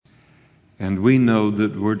And we know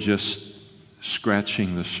that we're just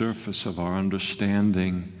scratching the surface of our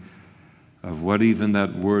understanding of what even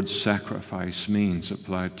that word sacrifice means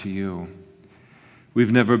applied to you.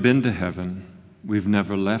 We've never been to heaven. We've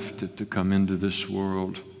never left it to come into this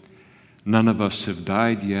world. None of us have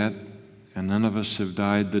died yet, and none of us have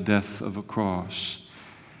died the death of a cross.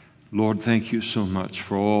 Lord, thank you so much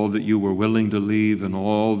for all that you were willing to leave and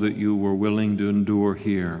all that you were willing to endure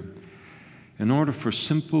here in order for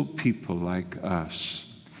simple people like us,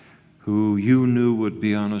 who you knew would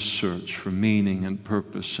be on a search for meaning and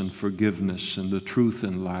purpose and forgiveness and the truth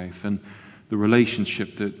in life and the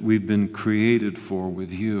relationship that we've been created for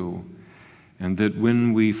with you, and that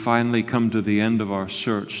when we finally come to the end of our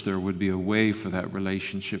search, there would be a way for that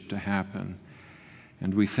relationship to happen.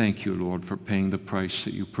 And we thank you, Lord, for paying the price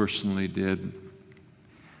that you personally did,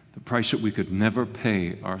 the price that we could never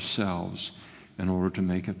pay ourselves in order to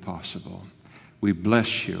make it possible. We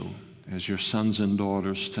bless you as your sons and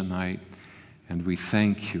daughters tonight, and we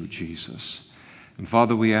thank you, Jesus. And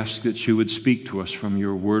Father, we ask that you would speak to us from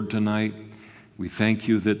your word tonight. We thank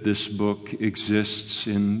you that this book exists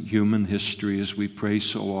in human history as we pray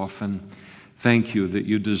so often. Thank you that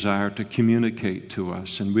you desire to communicate to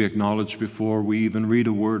us, and we acknowledge before we even read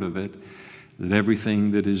a word of it that everything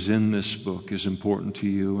that is in this book is important to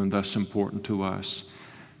you and thus important to us.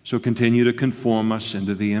 So continue to conform us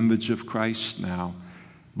into the image of Christ now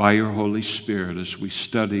by your Holy Spirit as we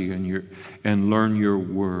study and learn your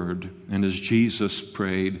word. And as Jesus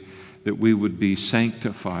prayed that we would be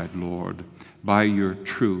sanctified, Lord, by your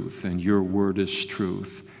truth, and your word is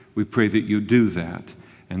truth. We pray that you do that,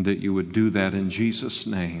 and that you would do that in Jesus'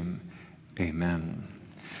 name. Amen.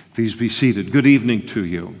 Please be seated. Good evening to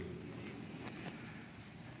you.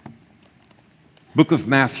 Book of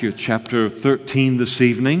Matthew, chapter 13 this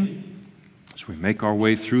evening. As we make our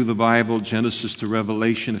way through the Bible, Genesis to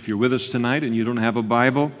Revelation. If you're with us tonight and you don't have a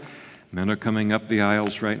Bible, men are coming up the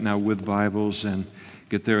aisles right now with Bibles, and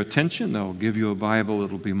get their attention. They'll give you a Bible.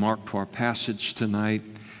 It'll be marked to our passage tonight.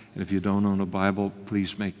 And if you don't own a Bible,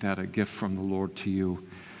 please make that a gift from the Lord to you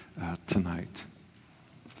tonight.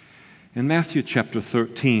 In Matthew chapter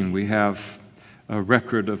 13, we have a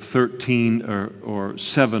record of 13 or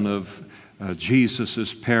 7 of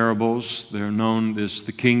Jesus' parables. They're known as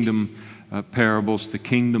the kingdom parables, the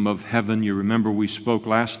kingdom of heaven. You remember we spoke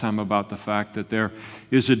last time about the fact that there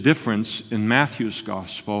is a difference in Matthew's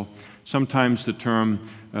gospel. Sometimes the term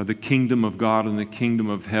the kingdom of God and the kingdom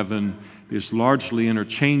of heaven is largely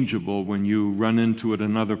interchangeable when you run into it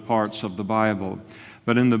in other parts of the Bible.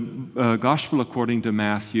 But in the gospel according to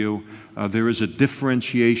Matthew, there is a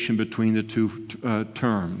differentiation between the two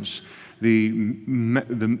terms. The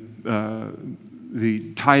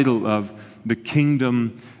title of the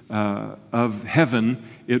kingdom of heaven,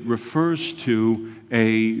 it refers to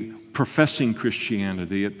a professing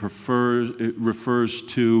Christianity. It refers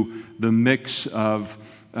to the mix of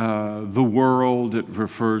the world. It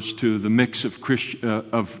refers to the mix of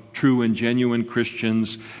true and genuine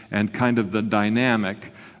Christians, and kind of the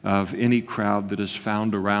dynamic of any crowd that is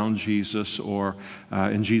found around Jesus,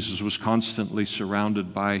 and Jesus was constantly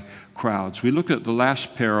surrounded by crowds. We looked at the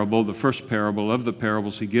last parable, the first parable of the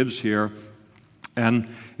parables he gives here, and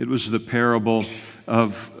it was the parable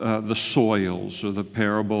of the soils, or the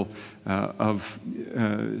parable of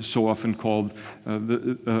so often called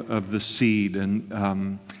of the seed,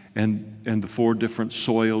 and the 4 different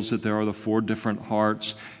soils that there are, the 4 different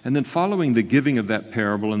hearts. And then following the giving of that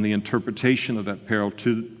parable and the interpretation of that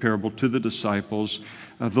parable to the disciples,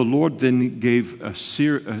 the Lord then gave a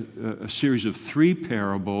series of 3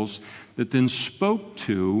 parables that then spoke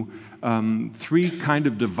to 3 kind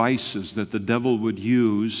of devices that the devil would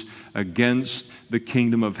use against the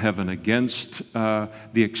kingdom of heaven, against the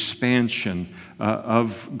expansion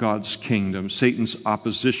of God's kingdom, Satan's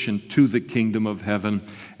opposition to the kingdom of heaven.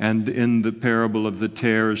 And in the parable of the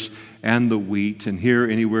tares and the wheat, and here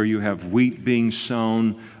anywhere you have wheat being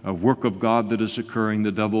sown, a work of God that is occurring,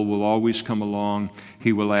 the devil will always come along.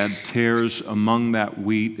 He will add tares among that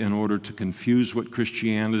wheat in order to confuse what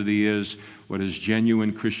Christianity is, what is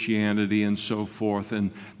genuine Christianity, and so forth,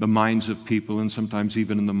 in the minds of people, and sometimes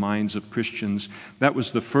even in the minds of Christians. That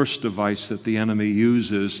was the first device that the enemy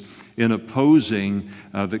uses in opposing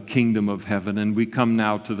the kingdom of heaven. And we come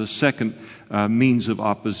now to the second means of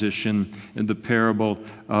opposition in the parable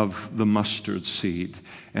of the mustard seed.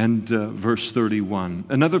 And verse 31,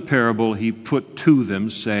 another parable he put to them,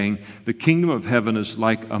 saying, the kingdom of heaven is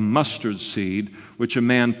like a mustard seed, which a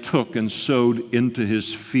man took and sowed into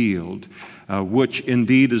his field, which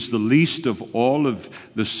indeed is the least of all of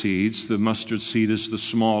the seeds. The mustard seed is the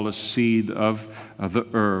smallest seed of the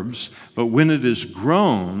herbs. But when it is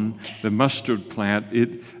grown, the mustard plant,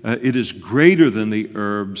 it is greater than the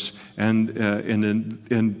herbs. And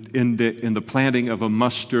in the planting of a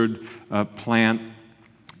mustard plant,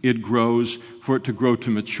 it grows. For it to grow to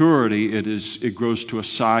maturity, it grows to a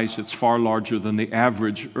size that's far larger than the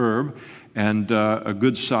average herb. And a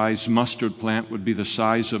good-sized mustard plant would be the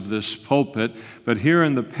size of this pulpit. But here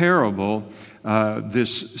in the parable,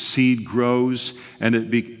 this seed grows and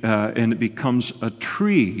it becomes a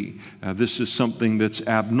tree. This is something that's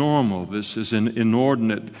abnormal. This is an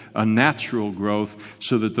inordinate, a natural growth,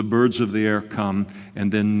 so that the birds of the air come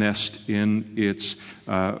and then nest in its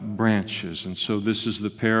branches. And so this is the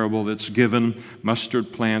parable that's given.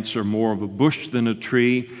 Mustard plants are more of a bush than a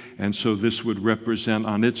tree, and so this would represent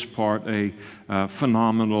on its part a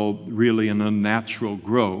phenomenal, really an unnatural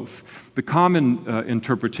growth. The common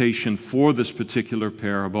interpretation for this particular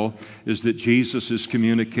parable is that Jesus is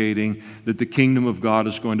communicating that the kingdom of God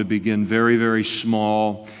is going to begin very, very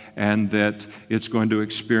small, and that it's going to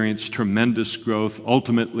experience tremendous growth.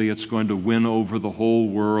 Ultimately, it's going to win over the whole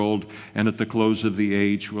world, and at the close of the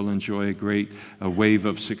age will enjoy a great wave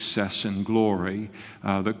of success and glory.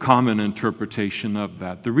 The common interpretation of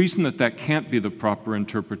that. The reason that can't be the proper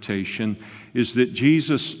interpretation is that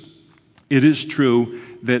it is true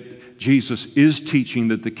that Jesus is teaching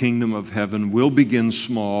that the kingdom of heaven will begin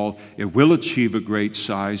small, it will achieve a great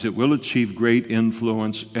size, it will achieve great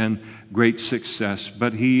influence and great success,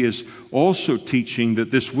 but he is also teaching that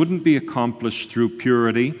this wouldn't be accomplished through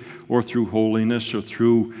purity or through holiness or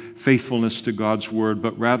through faithfulness to God's word,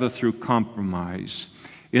 but rather through compromise.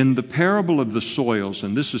 In the parable of the soils,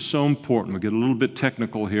 and this is so important, we'll get a little bit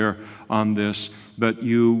technical here on this, but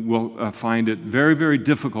you will find it very, very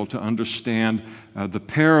difficult to understand the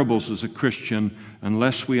parables as a Christian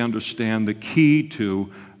unless we understand the key to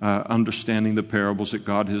understanding the parables that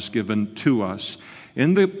God has given to us.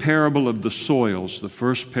 In the parable of the soils, the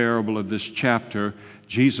first parable of this chapter,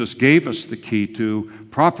 Jesus gave us the key to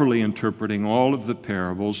properly interpreting all of the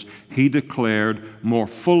parables. He declared more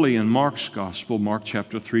fully in Mark's gospel, Mark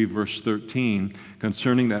chapter 3, verse 13,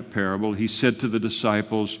 concerning that parable. He said to the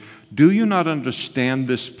disciples, "Do you not understand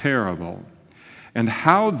this parable? And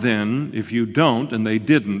how then, if you don't," and they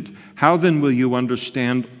didn't, "how then will you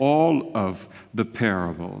understand all of the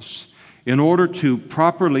parables?" In order to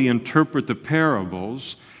properly interpret the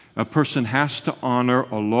parables, a person has to honor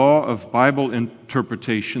a law of Bible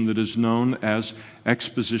interpretation that is known as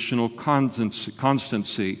expositional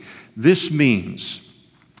constancy. This means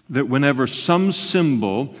that whenever some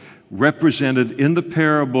symbol represented in the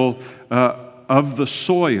parable of the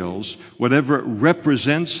soils, whatever it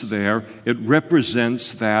represents there, it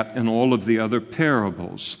represents that in all of the other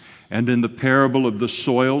parables. And in the parable of the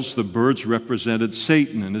soils, the birds represented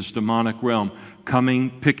Satan and his demonic realm,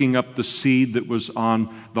 picking up the seed that was on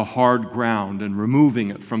the hard ground and removing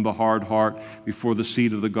it from the hard heart before the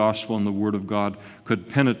seed of the gospel and the word of God could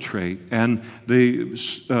penetrate. And the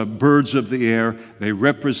birds of the air, they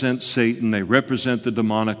represent Satan, they represent the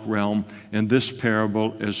demonic realm in this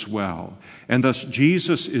parable as well. And thus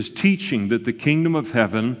Jesus is teaching that the kingdom of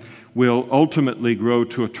heaven will ultimately grow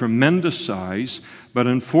to a tremendous size, but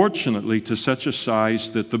unfortunately to such a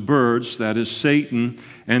size that the birds, that is Satan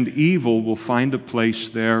and evil, will find a place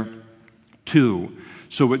there too.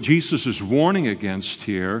 So what Jesus is warning against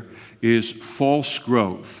here is false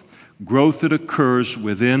growth. Growth that occurs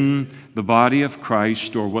within the body of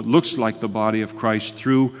Christ, or what looks like the body of Christ,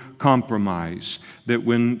 through compromise. That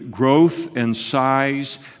when growth and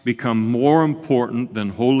size become more important than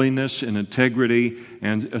holiness and integrity,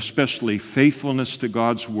 and especially faithfulness to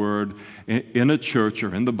God's word in a church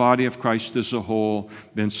or in the body of Christ as a whole,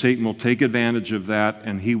 then Satan will take advantage of that,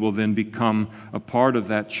 and he will then become a part of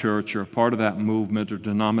that church or a part of that movement or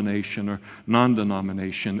denomination or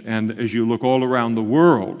non-denomination. And as you look all around the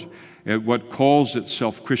world at what calls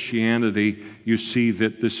itself Christianity, you see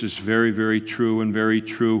that this is very, very true, and very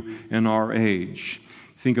true in our age.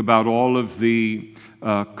 Think about all of the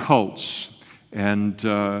cults and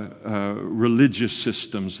religious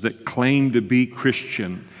systems that claim to be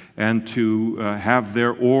Christian and to have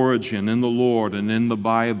their origin in the Lord and in the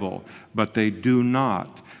Bible, but they do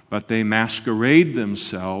not. But they masquerade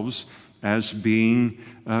themselves as being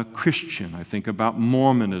Christian. I think about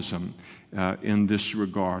Mormonism in this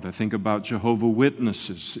regard. I think about Jehovah's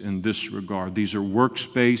Witnesses in this regard. These are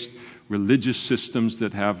works-based religious systems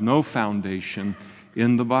that have no foundation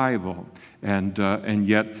in the Bible. And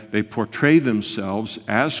yet they portray themselves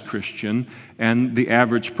as Christian, and the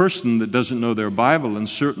average person that doesn't know their Bible, and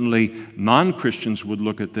certainly non-Christians, would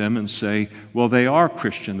look at them and say, well, they are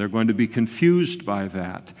Christian. They're going to be confused by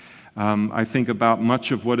that. I think about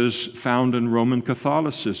much of what is found in Roman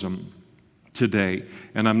Catholicism today.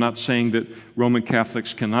 And I'm not saying that Roman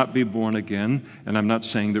Catholics cannot be born again, and I'm not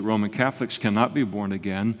saying that Roman Catholics cannot be born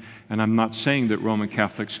again, and I'm not saying that Roman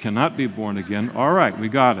Catholics cannot be born again. All right, we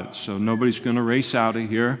got it. So nobody's going to race out of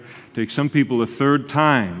here. Take some people a third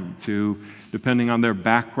time to, depending on their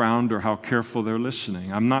background or how careful they're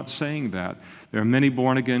listening. I'm not saying that. There are many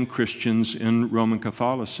born-again Christians in Roman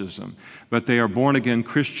Catholicism, but they are born-again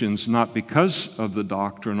Christians not because of the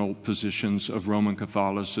doctrinal positions of Roman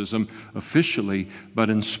Catholicism officially, but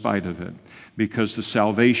in spite of it. Because the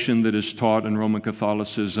salvation that is taught in Roman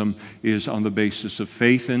Catholicism is on the basis of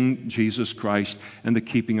faith in Jesus Christ and the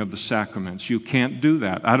keeping of the sacraments. You can't do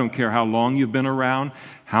that. I don't care how long you've been around,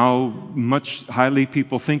 how much highly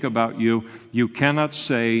people think about you. You cannot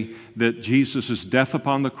say that Jesus' death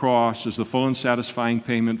upon the cross as the full and satisfying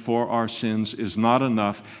payment for our sins is not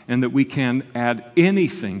enough, and that we can add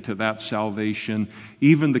anything to that salvation,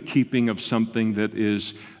 even the keeping of something that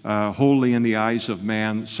is holy in the eyes of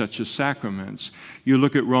man, such as sacraments. You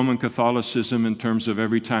look at Roman Catholicism in terms of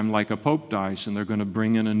every time like a pope dies, and they're going to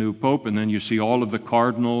bring in a new pope, and then you see all of the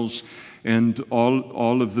cardinals and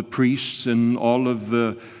all of the priests and all of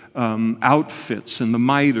the outfits and the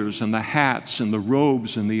mitres and the hats and the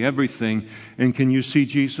robes and the everything. And can you see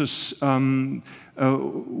Jesus? And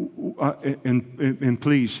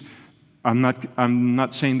please, I'm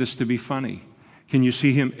not saying this to be funny. Can you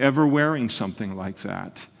see him ever wearing something like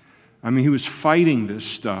that? I mean, he was fighting this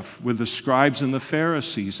stuff with the scribes and the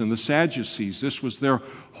Pharisees and the Sadducees. This was their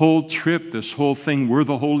whole trip, this whole thing. We're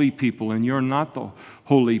the holy people, and you're not the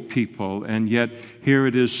holy people. And yet, here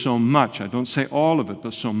it is so much. I don't say all of it,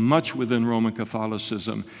 but so much within Roman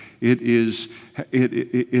Catholicism.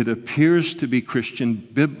 It appears to be Christian,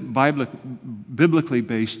 biblically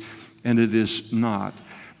based, and it is not.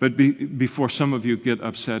 But before some of you get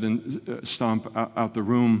upset and stomp out the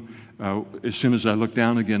room as soon as I look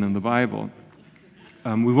down again in the Bible,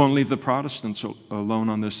 we won't leave the Protestants alone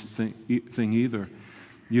on this thing either.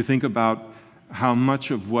 You think about how much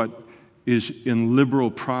of what is in liberal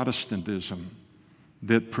Protestantism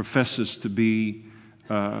that professes to be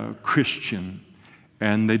Christian,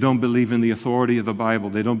 and they don't believe in the authority of the Bible.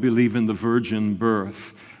 They don't believe in the virgin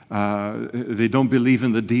birth. They don't believe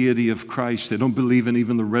in the deity of Christ. They don't believe in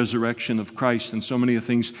even the resurrection of Christ, and so many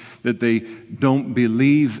things that they don't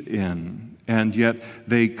believe in. And yet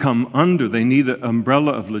they they need an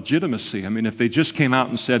umbrella of legitimacy. I mean, if they just came out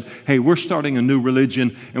and said, hey, we're starting a new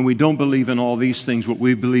religion and we don't believe in all these things, but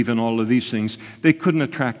we believe in all of these things, they couldn't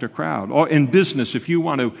attract a crowd. Or in business, if you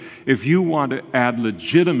want to add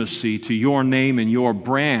legitimacy to your name and your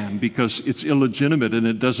brand because it's illegitimate and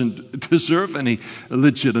it doesn't deserve any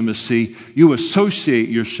legitimacy, you associate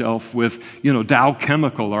yourself with, Dow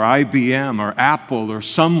Chemical or IBM or Apple or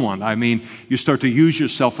someone. I mean, you start to use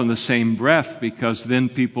yourself in the same breath, because then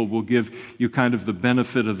people will give you kind of the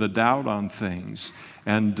benefit of the doubt on things.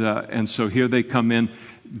 And so here they come in.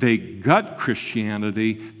 They gut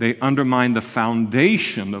Christianity. They undermine the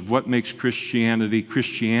foundation of what makes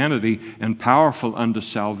Christianity and powerful unto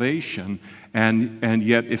salvation. And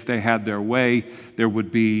yet, if they had their way, there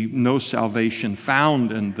would be no salvation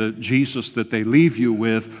found in the Jesus that they leave you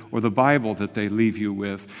with or the Bible that they leave you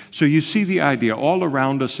with. So you see the idea all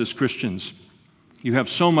around us as Christians. You have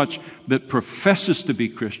so much that professes to be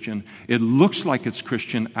Christian. It looks like it's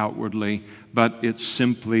Christian outwardly, but it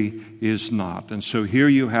simply is not. And so here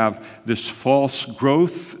you have this false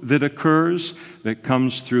growth that occurs, that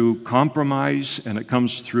comes through compromise, and it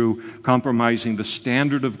comes through compromising the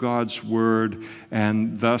standard of God's Word.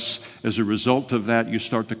 And thus, as a result of that, you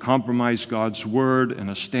start to compromise God's Word and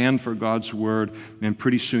a stand for God's Word, and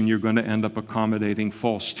pretty soon you're going to end up accommodating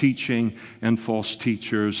false teaching and false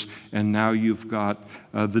teachers. And now you've got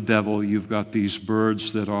the devil, you've got these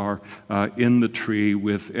birds that are in the tree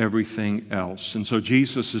with everything else. And so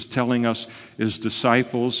Jesus is telling us as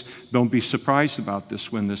disciples, don't be surprised about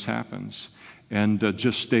this when this happens. And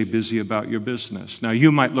just stay busy about your business. Now, you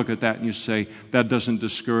might look at that and you say, that doesn't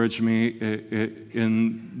discourage me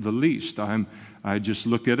in the least. I just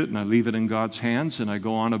look at it and I leave it in God's hands and I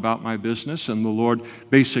go on about my business. And the Lord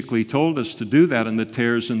basically told us to do that in the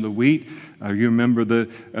tares and the wheat. You remember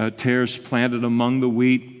the tares planted among the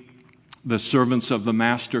wheat. The servants of the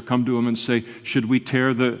master come to him and say, should we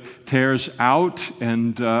tear the tares out?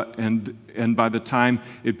 And by the time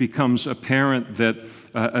it becomes apparent that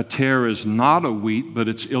a tare is not a wheat, but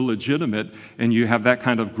it's illegitimate, and you have that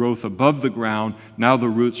kind of growth above the ground, now the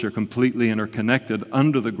roots are completely interconnected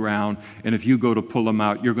under the ground, and if you go to pull them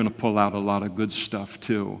out, you're going to pull out a lot of good stuff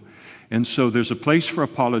too. And so there's a place for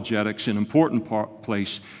apologetics, an important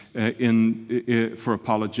place for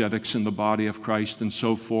apologetics in the body of Christ and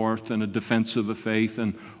so forth, and a defense of the faith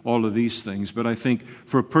and all of these things. But I think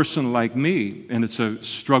for a person like me, and it's a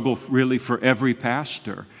struggle really for every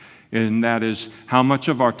pastor, and that is, how much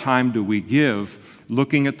of our time do we give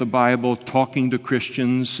looking at the Bible, talking to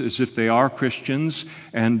Christians as if they are Christians,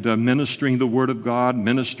 and ministering the Word of God,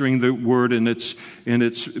 ministering the Word in its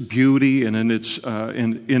beauty and in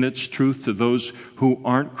its truth to those who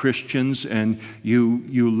aren't Christians. And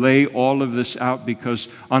you lay all of this out because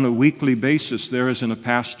on a weekly basis there isn't a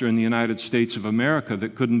pastor in the United States of America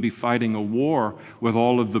that couldn't be fighting a war with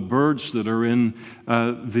all of the birds that are in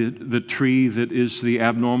the tree that is the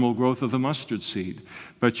abnormal growth of the mustard seed.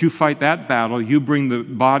 But you fight that battle, you bring the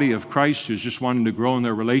body of Christ who's just wanting to grow in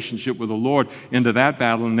their relationship with the Lord into that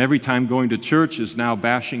battle, and every time going to church is now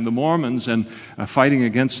bashing the Mormons and fighting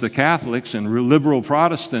against the Catholics and liberal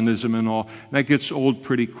Protestantism and all. That gets old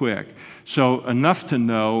pretty quick. So enough to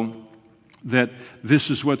know that this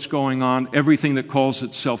is what's going on. Everything that calls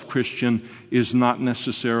itself Christian is not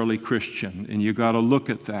necessarily Christian, and you got to look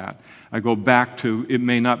at that. I go back to, it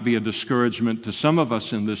may not be a discouragement to some of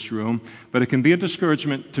us in this room, but it can be a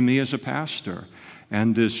discouragement to me as a pastor.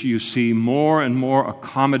 And as you see more and more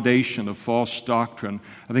accommodation of false doctrine,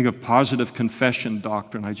 I think of positive confession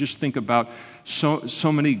doctrine. I just think about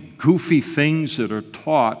so many goofy things that are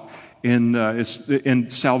taught.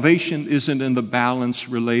 And salvation isn't in the balance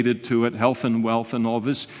related to it, health and wealth and all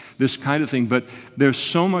this kind of thing. But there's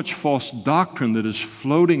so much false doctrine that is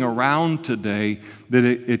floating around today that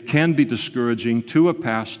it can be discouraging to a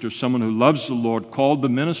pastor, someone who loves the Lord, called to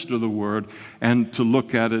minister the Word, and to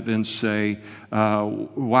look at it and say,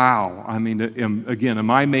 wow, I mean, again, am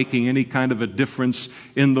I making any kind of a difference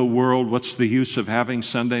in the world? What's the use of having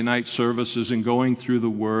Sunday night services and going through the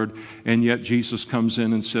Word? And yet Jesus comes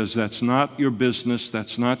in and says, that's not your business,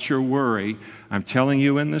 that's not your worry. I'm telling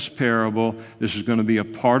you in this parable, this is going to be a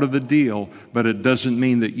part of the deal, but it doesn't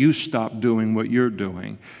mean that you stop doing what you're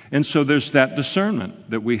doing. And so there's that discernment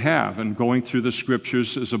that we have, and going through the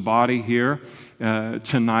Scriptures as a body here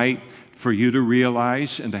tonight, for you to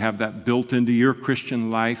realize and to have that built into your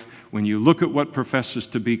Christian life. When you look at what professes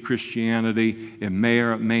to be Christianity, it may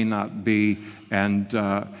or it may not be, and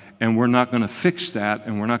we're not going to fix that,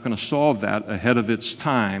 and we're not going to solve that ahead of its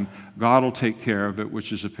time. God will take care of it,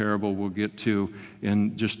 which is a parable we'll get to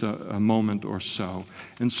in just a moment or so.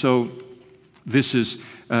 And so this is,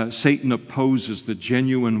 Satan opposes the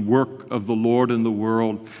genuine work of the Lord in the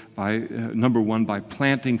world by, number one, by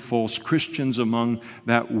planting false Christians among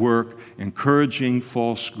that work, encouraging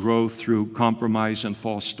false growth through compromise and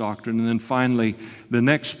false doctrine. And then finally, the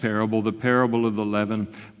next parable, the parable of the leaven,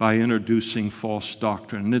 by introducing false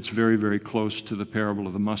doctrine. And it's very, very close to the parable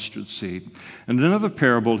of the mustard seed. And in another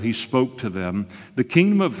parable, he spoke to them, the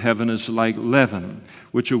kingdom of heaven is like leaven,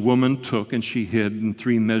 which a woman took and she hid in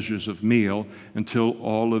 3 measures of meal until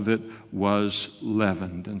all of it was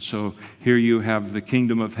leavened. And so here you have the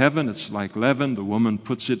kingdom of heaven. It's like leaven. The woman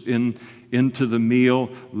puts it into the meal.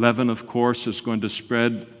 Leaven, of course, is going to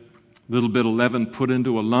spread. A little bit of leaven put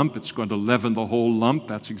into a lump, it's going to leaven the whole lump.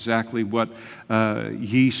 That's exactly what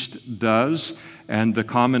yeast does. And the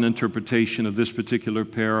common interpretation of this particular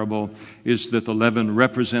parable is that the leaven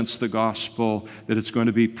represents the gospel, that it's going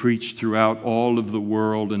to be preached throughout all of the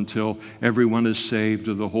world until everyone is saved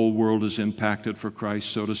or the whole world is impacted for Christ,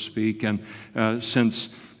 so to speak. And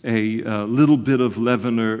since a little bit of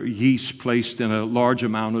leaven or yeast placed in a large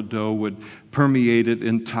amount of dough would permeate it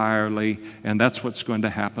entirely, and that's what's going to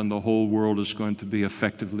happen. The whole world is going to be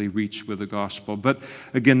effectively reached with the gospel. But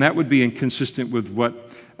again, that would be inconsistent with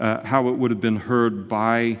how it would have been heard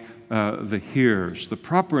by the hearers. The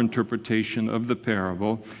proper interpretation of the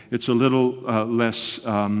parable, it's a little less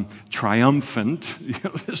triumphant,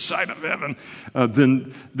 this side of heaven,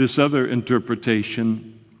 than this other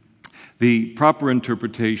interpretation. The proper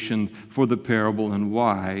interpretation for the parable and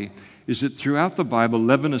why is that throughout the Bible,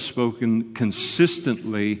 leaven is spoken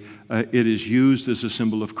consistently. It is used as a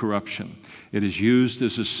symbol of corruption. It is used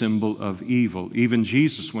as a symbol of evil. Even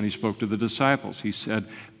Jesus, when he spoke to the disciples, he said,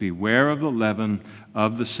 beware of the leaven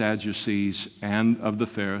of the Sadducees and of the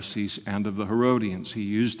Pharisees and of the Herodians. He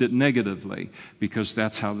used it negatively because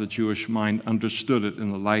that's how the Jewish mind understood it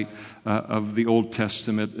in the light of the Old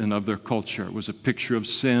Testament and of their culture. It was a picture of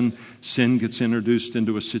sin. Sin gets introduced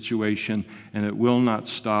into a situation, and it will not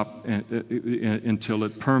stop until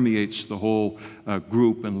it permeates the whole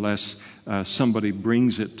group unless somebody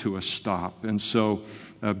brings it to a stop. And so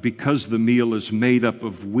because the meal is made up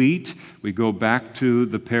of wheat. We go back to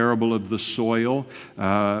the parable of the soil.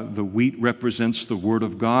 The wheat represents the Word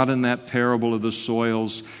of God in that parable of the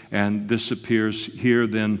soils, and this appears here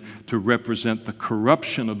then to represent the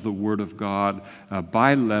corruption of the Word of God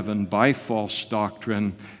by leaven, by false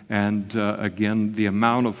doctrine, and again, the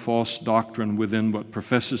amount of false doctrine within what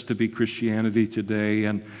professes to be Christianity today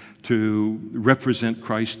and to represent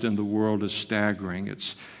Christ in the world is staggering.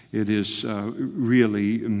 It is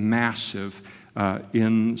really massive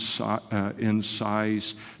in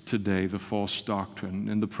size today, the false doctrine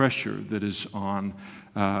and the pressure that is on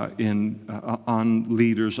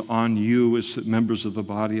leaders, on you as members of the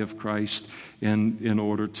body of Christ, in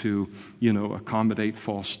order to accommodate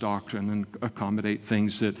false doctrine and accommodate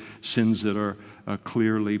sins that are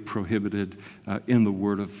clearly prohibited in the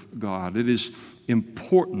Word of God. It is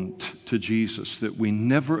important to Jesus that we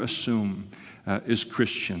never assume as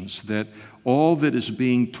Christians that all that is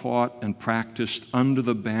being taught and practiced under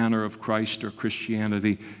the banner of Christ or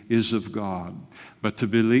Christianity is of God, but to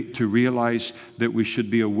realize that we should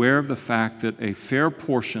be aware of the fact that a fair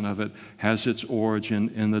portion of it has its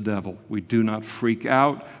origin in the devil. We do not freak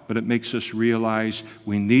out, but it makes us realize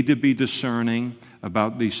we need to be discerning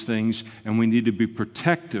about these things, and we need to be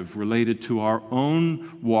protective related to our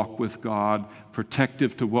own walk with God,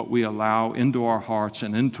 protective to what we allow into our hearts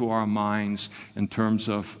and into our minds in terms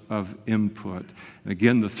of input. And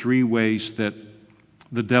again, the three ways that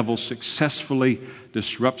the devil successfully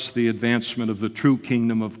disrupts the advancement of the true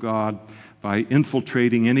kingdom of God: by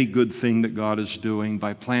infiltrating any good thing that God is doing,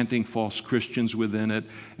 by planting false Christians within it,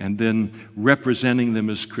 and then representing them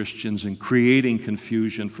as Christians and creating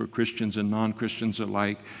confusion for Christians and non-Christians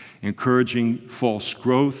alike, encouraging false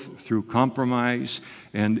growth through compromise,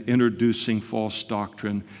 and introducing false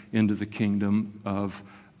doctrine into the kingdom of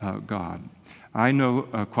God. I know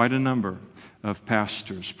quite a number of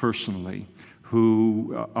pastors personally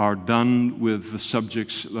who are done with the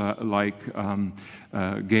subjects like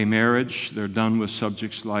gay marriage. They're done with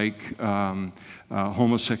subjects like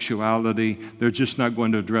homosexuality. They're just not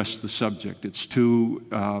going to address the subject. It's too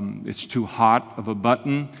hot of a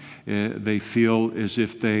button. They feel as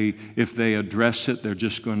if they address it, they're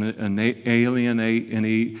just going to alienate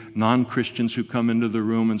any non-Christians who come into the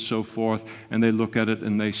room and so forth. And they look at it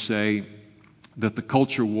and they say that the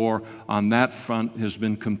culture war on that front has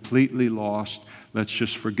been completely lost. Let's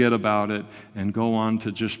just forget about it and go on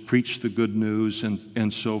to just preach the good news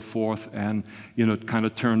and so forth, and kind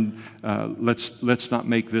of turn. Let's not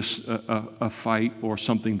make this a fight or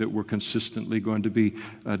something that we're consistently going to be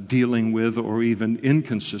dealing with, or even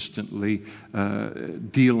inconsistently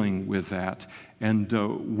dealing with that. And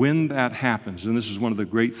when that happens, and this is one of the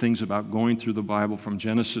great things about going through the Bible from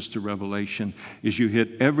Genesis to Revelation, is you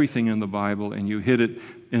hit everything in the Bible and you hit it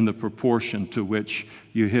in the proportion to which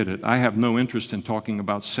you hit it. I have no interest in talking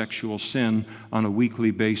about sexual sin on a weekly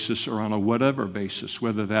basis or on a whatever basis,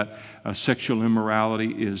 whether that sexual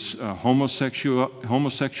immorality is homosexual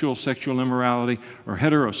sexual immorality or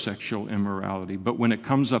heterosexual immorality. But when it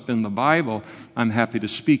comes up in the Bible, I'm happy to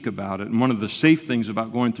speak about it. And one of the safe things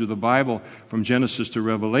about going through the Bible from Genesis to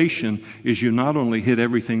Revelation is you not only hit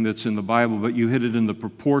everything that's in the Bible, but you hit it in the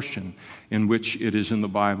proportion in which it is in the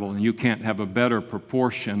Bible. And you can't have a better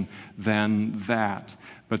proportion than that.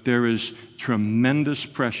 But there is tremendous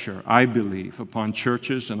pressure, I believe, upon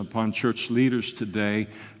churches and upon church leaders today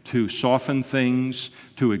to soften things,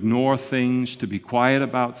 to ignore things, to be quiet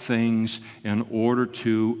about things in order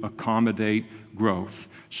to accommodate growth,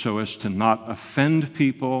 so as to not offend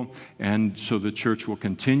people, and so the church will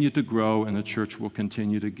continue to grow and the church will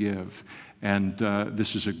continue to give. And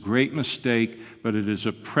this is a great mistake, but it is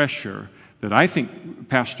a pressure that I think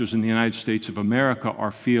pastors in the United States of America are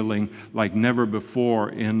feeling like never before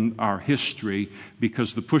in our history,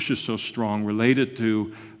 because the push is so strong related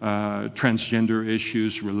to transgender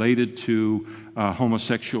issues, related to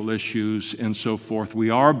homosexual issues, and so forth. We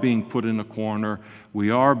are being put in a corner. We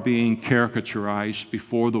are being caricaturized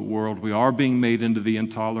before the world. We are being made into the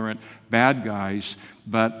intolerant bad guys,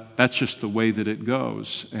 but that's just the way that it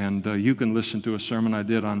goes. And you can listen to a sermon I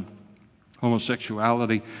did on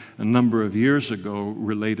homosexuality a number of years ago,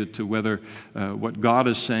 related to whether what God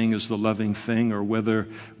is saying is the loving thing or whether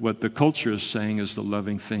what the culture is saying is the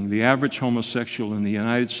loving thing. The average homosexual in the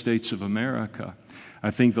United States of America, I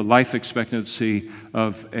think the life expectancy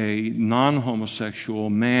of a non-homosexual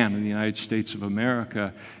man in the United States of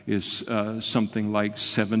America is something like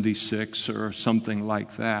 76 or something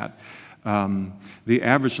like that. The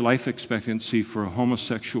average life expectancy for a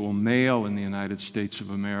homosexual male in the United States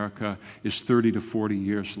of America is 30 to 40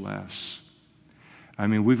 years less. I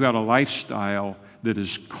mean, we've got a lifestyle that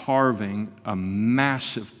is carving a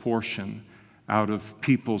massive portion out of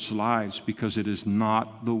people's lives because it is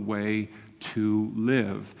not the way to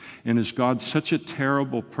live. And is God such a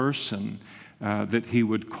terrible person that he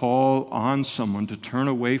would call on someone to turn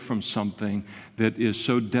away from something that is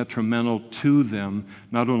so detrimental to them,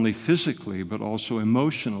 not only physically, but also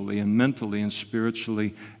emotionally and mentally and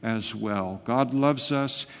spiritually as well? God loves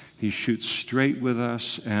us. He shoots straight with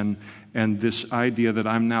us, and this idea that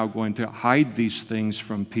I'm now going to hide these things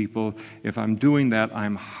from people, if I'm doing that,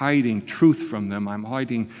 I'm hiding truth from them, I'm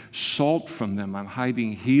hiding salt from them, I'm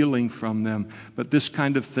hiding healing from them. But this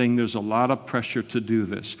kind of thing, there's a lot of pressure to do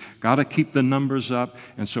this. Got to keep the numbers up,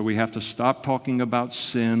 and so we have to stop talking about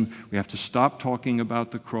sin, we have to stop talking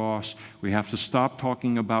about the cross, we have to stop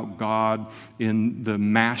talking about God in the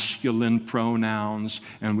masculine pronouns,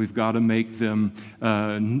 and we've got to make them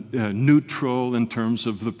neutral in terms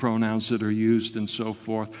of the pronouns that are used and so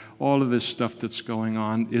forth. All of this stuff that's going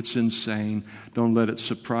on, it's insane. Don't let it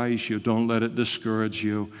surprise you. Don't let it discourage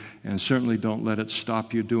you. And certainly don't let it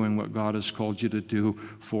stop you doing what God has called you to do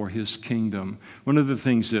for his kingdom. One of the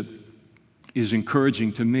things that is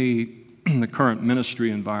encouraging to me in the current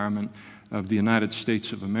ministry environment of the United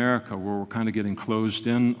States of America, where we're kind of getting closed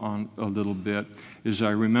in on a little bit, is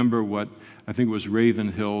I remember what I think it was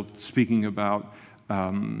Ravenhill speaking about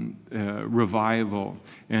revival,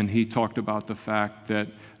 and he talked about the fact that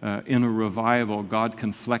in a revival, God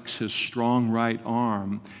can flex his strong right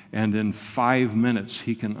arm, and in 5 minutes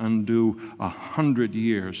he can undo 100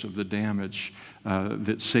 years of the damage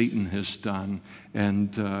that Satan has done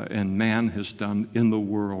and man has done in the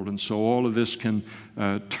world. And so all of this can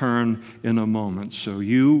turn in a moment. So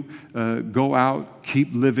you go out, keep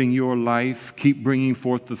living your life, keep bringing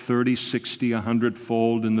forth the 30, 60,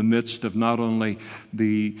 100-fold in the midst of not only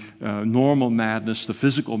the normal madness, the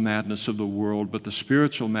physical madness of the world, but the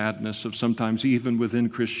spiritual madness of sometimes even within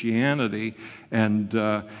Christianity. And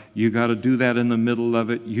you got to do that in the middle of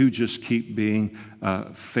it. You just keep being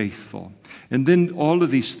faithful. And then all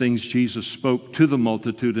of these things Jesus spoke to the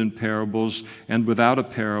multitude in parables, and without a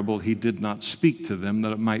parable he did not speak to them,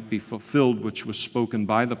 that it might be fulfilled which was spoken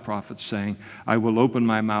by the prophet, saying, I will open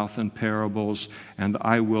my mouth in parables, and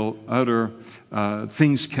I will utter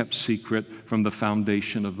things kept secret from the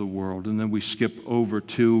foundation of the world. And then we skip over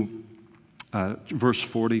to verse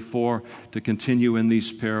 44 to continue in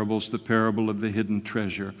these parables, the parable of the hidden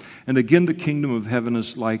treasure. And again, the kingdom of heaven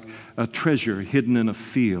is like a treasure hidden in a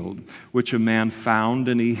field, which a man found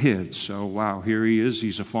and he hid. So, wow, here he is.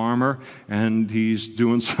 He's a farmer, and he's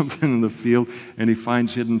doing something in the field, and he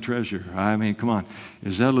finds hidden treasure. I mean, come on.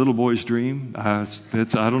 Is that a little boy's dream? I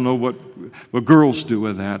don't know what girls do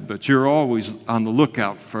with that, but you're always on the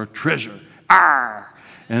lookout for treasure. Arr!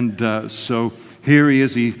 And so here he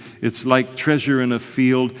is. It's like treasure in a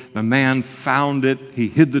field. The man found it. He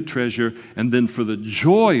hid the treasure. And then for the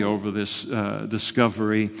joy over this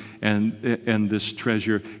discovery and this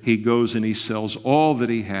treasure, he goes and he sells all that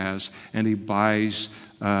he has, and he buys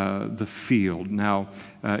the field. Now,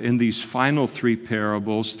 in these final three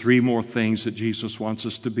parables, three more things that Jesus wants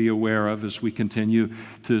us to be aware of as we continue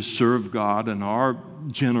to serve God in our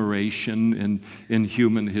generation in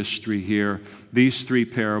human history here. These three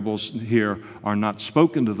parables here are not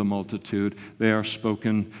spoken to the multitude. They are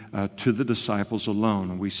spoken to the disciples alone.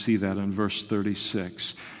 And we see that in verse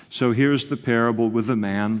 36. So here's the parable with the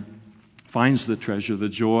man finds the treasure, the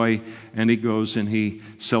joy, and he goes and he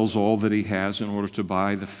sells all that he has in order to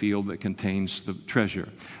buy the field that contains the treasure.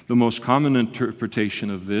 The most common interpretation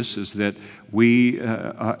of this is that we,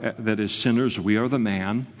 that as sinners, we are the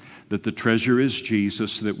man, that the treasure is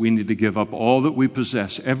Jesus, that we need to give up all that we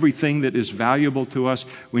possess. Everything that is valuable to us,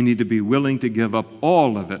 we need to be willing to give up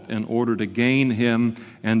all of it in order to gain him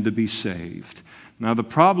and to be saved. Now, the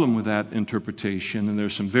problem with that interpretation, and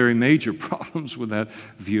there's some very major problems with that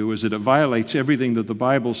view, is that it violates everything that the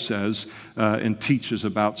Bible says and teaches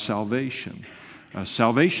about salvation.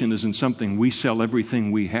 Salvation isn't something we sell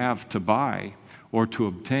everything we have to buy or to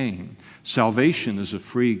obtain. Salvation is a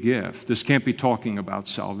free gift. This can't be talking about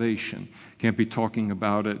salvation. Can't be talking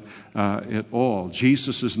about it at all.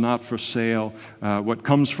 Jesus is not for sale. What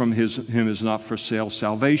comes from him is not for sale.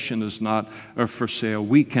 Salvation is not for sale.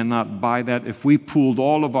 We cannot buy that. If we pooled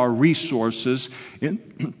all of our resources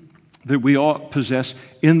that we all possess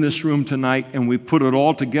in this room tonight, and we put it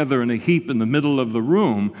all together in a heap in the middle of the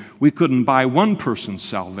room, we couldn't buy one person's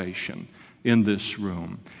salvation in this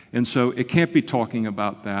room. And so it can't be talking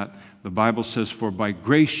about that. The Bible says, for by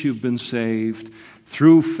grace you've been saved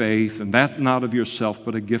through faith, and that not of yourself,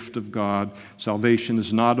 but a gift of God. Salvation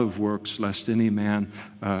is not of works, lest any man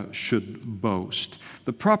should boast.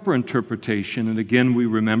 The proper interpretation, and again we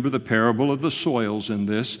remember the parable of the soils in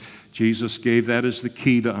this. Jesus gave that as the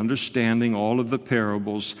key to understanding all of the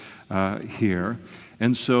parables here.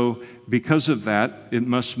 And so because of that, it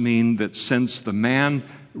must mean that since the man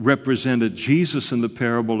represented Jesus in the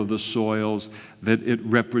parable of the soils, that it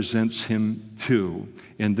represents him too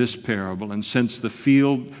in this parable. And since the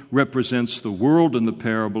field represents the world in the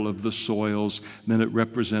parable of the soils, then it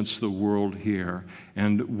represents the world here.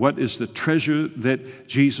 And what is the treasure that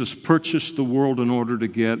Jesus purchased the world in order to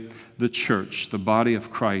get? The church, the body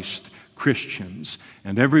of Christ, Christians.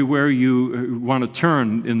 And everywhere you want to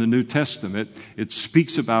turn in the New Testament, it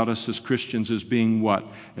speaks about us as Christians as being what?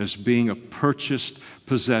 As being a purchased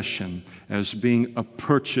possession, as being a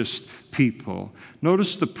purchased people.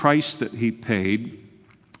 Notice the price that he paid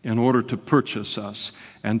in order to purchase us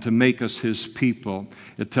and to make us his people.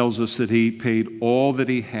 It tells us that he paid all that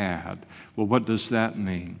he had. Well, what does that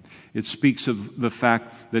mean? It speaks of the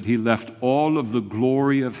fact that he left all of the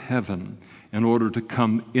glory of heaven in order to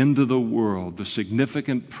come into the world, the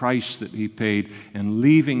significant price that he paid in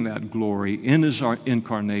leaving that glory in his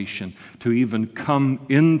incarnation to even come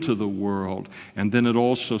into the world. And then it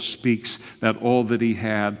also speaks that all that he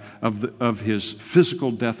had of his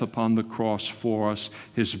physical death upon the cross for us,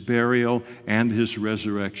 his burial and his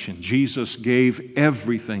resurrection. Jesus gave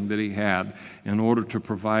everything that he had in order to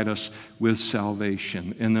provide us with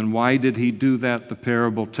salvation. And then why did he do that? The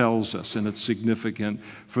parable tells us, and it's significant,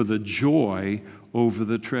 for the joy over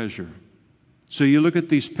the treasure. So you look at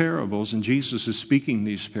these parables, and Jesus is speaking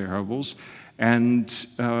these parables, and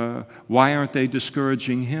why aren't they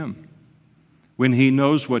discouraging him? When he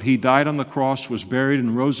knows what he died on the cross, was buried,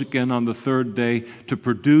 and rose again on the third day to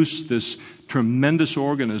produce this tremendous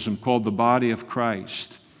organism called the body of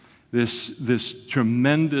Christ, this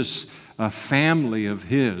tremendous family of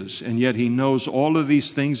his, and yet he knows all of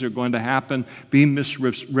these things are going to happen, be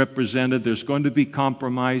misrepresented, there's going to be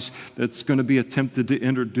compromise that's going to be attempted to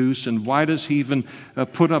introduce, and why does he even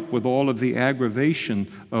put up with all of the aggravation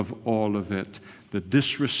of all of it? The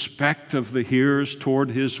disrespect of the hearers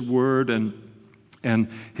toward his word and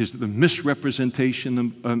the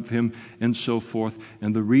misrepresentation of him and so forth,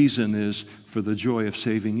 and the reason is for the joy of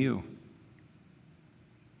saving you.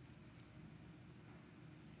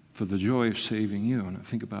 For the joy of saving you. And I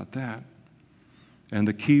think about that. And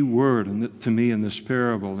the key word to me in this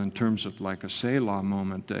parable, in terms of like a Selah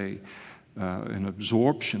moment, an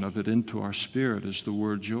absorption of it into our spirit, is the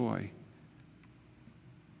word joy.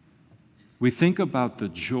 We think about the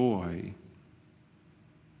joy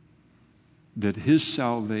that his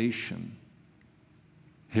salvation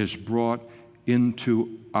has brought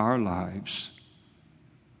into our lives.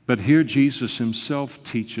 But here Jesus himself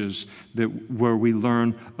teaches that where we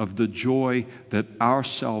learn of the joy that our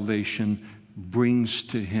salvation brings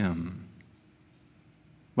to him.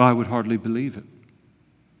 Well, I would hardly believe it,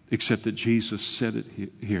 except that Jesus said it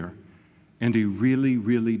here. And he really,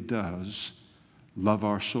 really does love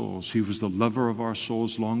our souls. He was the lover of our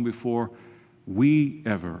souls long before we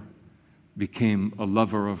ever became a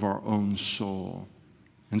lover of our own soul.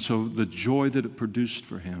 And so the joy that it produced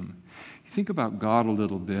for him. You think about God a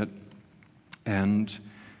little bit, and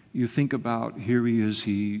you think about, here he is,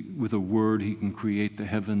 with a word he can create the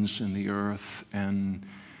heavens and the earth and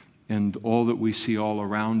all that we see all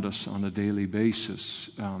around us on a daily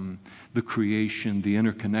basis, the creation, the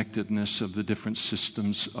interconnectedness of the different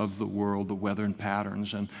systems of the world, the weather and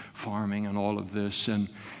patterns and farming and all of this.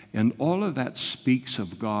 And all of that speaks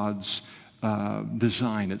of God's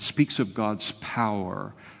design. It speaks of God's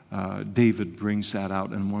power. David brings that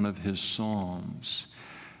out in one of his psalms.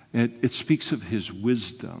 It speaks of his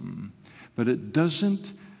wisdom, but it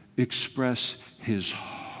doesn't express his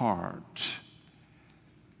heart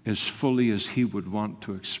as fully as he would want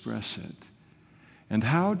to express it. And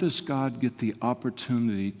how does God get the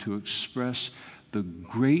opportunity to express the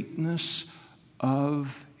greatness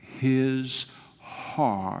of his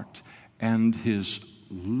heart and his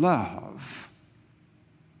love,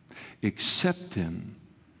 except in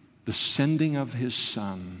the sending of his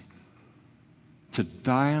Son to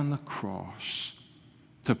die on the cross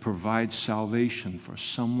to provide salvation for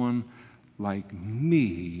someone like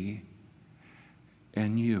me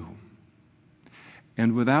and you?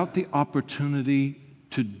 And without the opportunity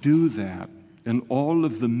to do that, and all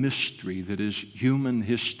of the mystery that is human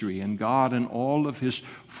history, and God and all of his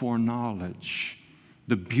foreknowledge,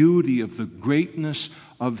 the beauty of the greatness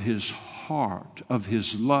of his heart, of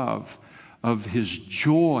his love, of his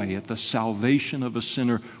joy at the salvation of a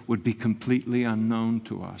sinner would be completely unknown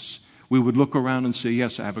to us. we would look around and say,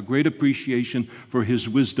 yes, I have a great appreciation for His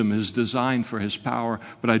wisdom, His design, for His power,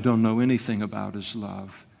 but I don't know anything about His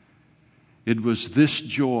love. It was this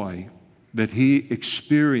joy that He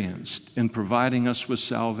experienced in providing us with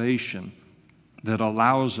salvation that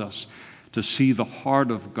allows us to see the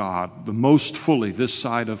heart of God the most fully, this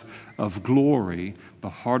side of glory, the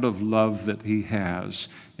heart of love that He has.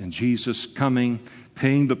 And Jesus coming,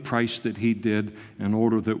 paying the price that He did in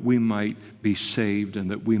order that we might be saved and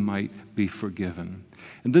that we might be forgiven.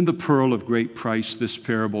 And then the pearl of great price, this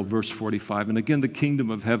parable, verse 45. And again, the kingdom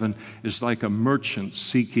of heaven is like a merchant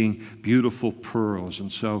seeking beautiful pearls.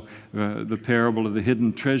 And so the parable of the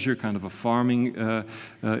hidden treasure, kind of a farming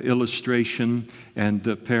illustration. And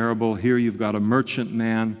the parable here, you've got a merchant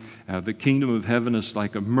man. The kingdom of heaven is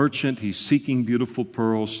like a merchant. He's seeking beautiful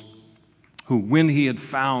pearls, who, when he had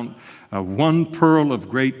found one pearl of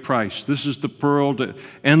great price, this is the pearl to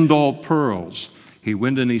end all pearls, he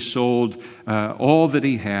went and he sold all that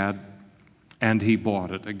he had, and he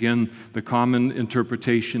bought it. Again, the common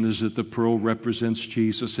interpretation is that the pearl represents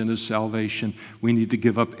Jesus and His salvation. We need to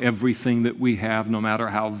give up everything that we have, no matter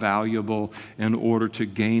how valuable, in order to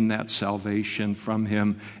gain that salvation from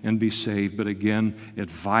Him and be saved. But again,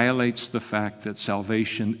 it violates the fact that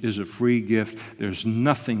salvation is a free gift. There's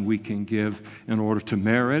nothing we can give in order to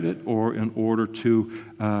merit it or in order to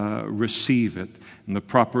receive it. And the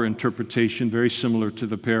proper interpretation, very similar to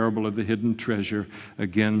the parable of the hidden treasure,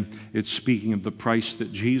 again, it's speaking of the price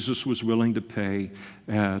that Jesus was willing to pay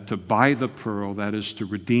to buy the pearl, that is, to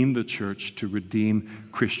redeem the church, to redeem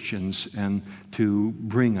Christians, and to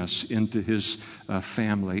bring us into His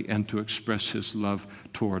family and to express His love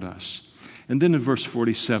toward us. And then in verse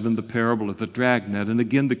 47, the parable of the dragnet. And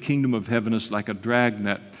again, the kingdom of heaven is like a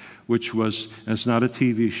dragnet, which was, and it's not a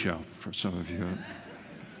TV show for some of you,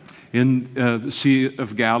 in the Sea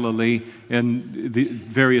of Galilee and the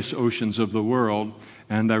various oceans of the world.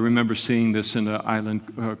 And I remember seeing this in an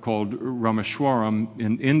island called Rameshwaram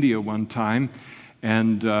in India one time.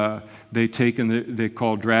 And they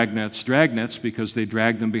call dragnets because they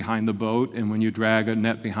drag them behind the boat. And when you drag a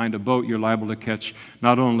net behind a boat, you're liable to catch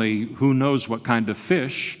not only who knows what kind of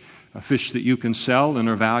fish, a fish that you can sell and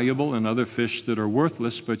are valuable, and other fish that are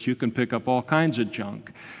worthless, but you can pick up all kinds of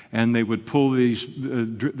junk. And they would pull these,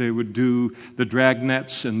 they would do the drag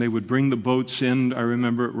nets, and they would bring the boats in, I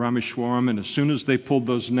remember at Rameshwaram, and as soon as they pulled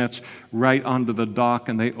those nets right onto the dock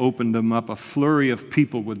and they opened them up, a flurry of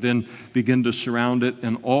people would then begin to surround it,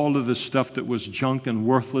 and all of the stuff that was junk and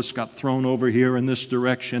worthless got thrown over here in this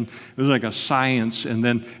direction. It was like a science, and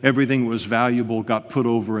then everything was valuable got put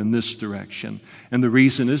over in this direction. And the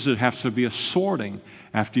reason is it has to be a sorting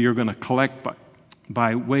after you're going to collect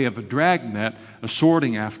by way of a dragnet, a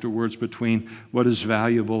sorting afterwards between what is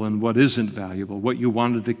valuable and what isn't valuable, what you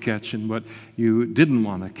wanted to catch and what you didn't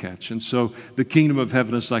want to catch. And so the kingdom of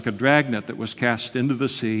heaven is like a dragnet that was cast into the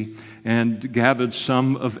sea and gathered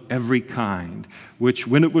some of every kind, which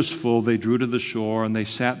when it was full, they drew to the shore, and they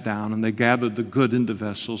sat down, and they gathered the good into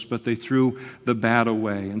vessels, but they threw the bad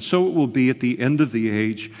away. And so it will be at the end of the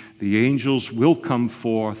age. The angels will come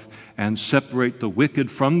forth and separate the wicked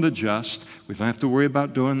from the just. We don't have to worry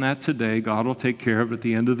about doing that today. God will take care of it at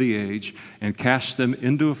the end of the age, and cast them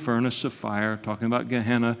into a furnace of fire, talking about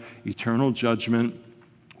Gehenna, eternal judgment,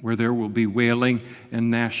 where there will be wailing and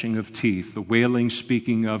gnashing of teeth. The wailing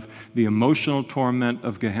speaking of the emotional torment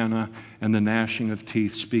of Gehenna, and the gnashing of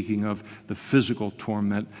teeth speaking of the physical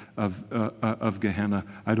torment of Gehenna.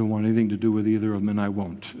 I don't want anything to do with either of them, and I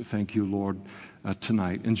won't. Thank you, Lord,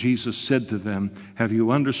 tonight. And Jesus said to them, "Have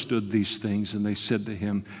you understood these things?" And they said to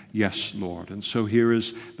Him, "Yes, Lord." And so here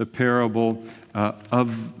is the parable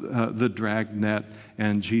of the dragnet,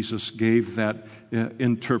 and Jesus gave that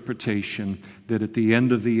interpretation that at the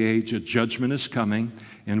end of the age a judgment is coming,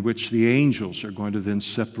 in which the angels are going to then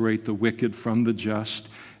separate the wicked from the just.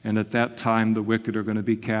 And at that time, the wicked are going to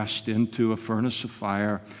be cast into a furnace of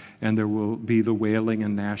fire, and there will be the wailing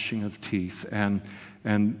and gnashing of teeth. And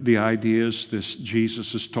the idea is this: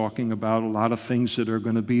 Jesus is talking about a lot of things that are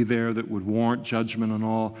going to be there that would warrant judgment and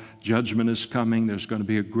all. Judgment is coming. There's going to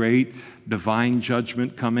be a great divine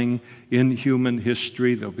judgment coming in human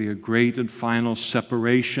history. There'll be a great and final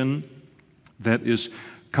separation that is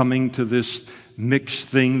coming to this mixed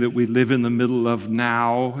thing that we live in the middle of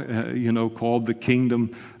now, called the kingdom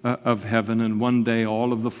of heaven, and one day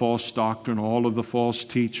all of the false doctrine, all of the false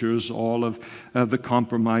teachers, all of the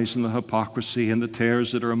compromise and the hypocrisy and the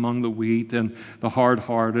tares that are among the wheat and the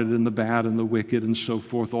hard-hearted and the bad and the wicked and so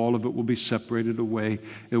forth, all of it will be separated away.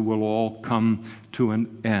 It will all come to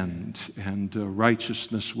an end, and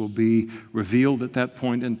righteousness will be revealed at that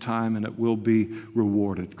point in time, and it will be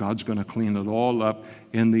rewarded. God's going to clean it all up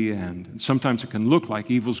in the end. And sometimes it can look like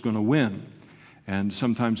evil's going to win. And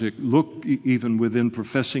sometimes even within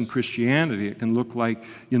professing Christianity, it can look like,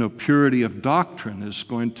 purity of doctrine is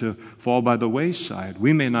going to fall by the wayside.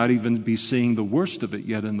 We may not even be seeing the worst of it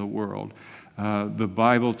yet in the world. The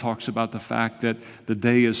Bible talks about the fact that the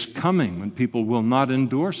day is coming when people will not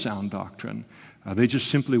endure sound doctrine. They just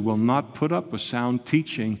simply will not put up with sound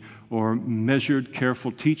teaching or measured,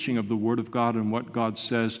 careful teaching of the Word of God and what God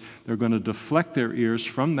says. They're going to deflect their ears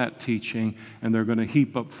from that teaching, and they're going to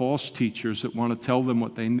heap up false teachers that want to tell them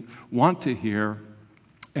what they want to hear,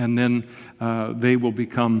 and then they will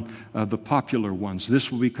become the popular ones. This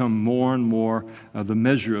will become more and more the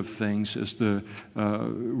measure of things as the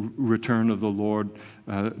return of the Lord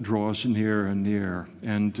draws near and near.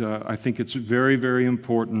 And I think it's very, very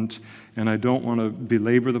important, and I don't want to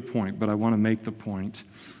belabor the point, but I want to make the point,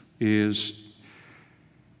 is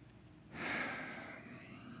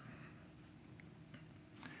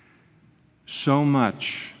so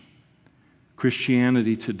much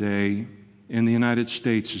Christianity today in the United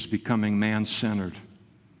States is becoming man-centered.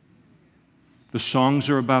 The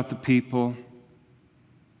songs are about the people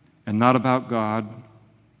and not about God.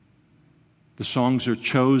 The songs are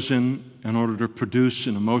chosen in order to produce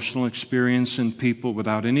an emotional experience in people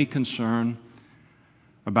without any concern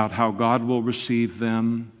about how God will receive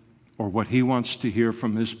them or what He wants to hear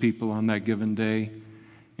from His people on that given day.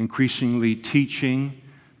 Increasingly teaching.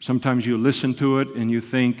 Sometimes you listen to it and you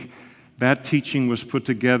think that teaching was put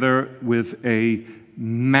together with a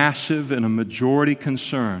massive and a majority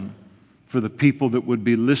concern for the people that would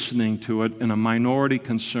be listening to it, and a minority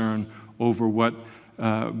concern over what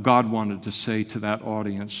God wanted to say to that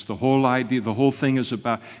audience. The whole idea, the whole thing is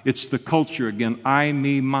about, it's the culture again, I,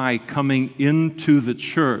 me, my, coming into the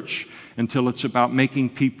church until it's about making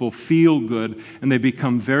people feel good, and they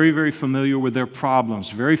become very, very familiar with their problems,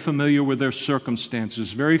 very familiar with their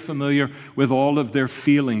circumstances, very familiar with all of their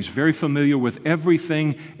feelings, very familiar with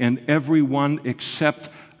everything and everyone except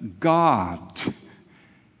God.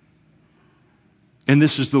 And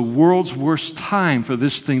this is the world's worst time for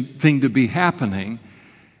this thing to be happening,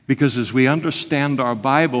 because as we understand our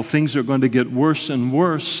Bible, things are going to get worse and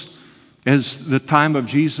worse as the time of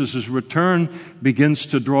Jesus' return begins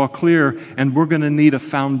to draw clear, and we're going to need a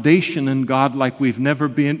foundation in God like we've never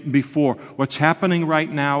been before. What's happening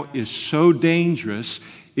right now is so dangerous,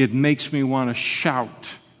 it makes me want to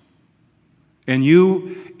shout. And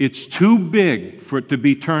it's too big for it to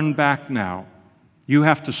be turned back now. You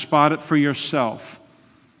have to spot it for yourself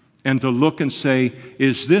and to look and say,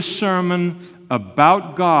 is this sermon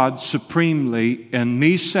about God supremely and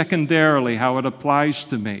me secondarily, how it applies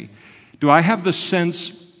to me? Do I have the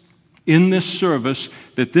sense in this service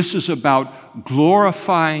that this is about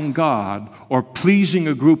glorifying God or pleasing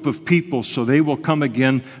a group of people so they will come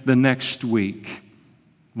again the next week?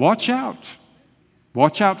 Watch out.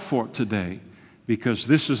 Watch out for it today, because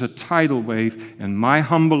this is a tidal wave. In my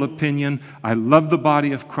humble opinion, I love the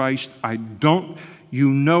body of Christ. I don't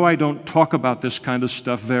talk about this kind of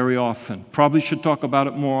stuff very often. Probably should talk about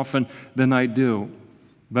it more often than I do.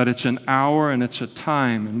 But it's an hour and it's a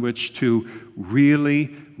time in which to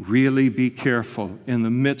really, really be careful in the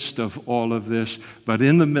midst of all of this, but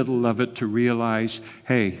in the middle of it to realize,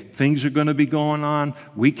 hey, things are going to be going on.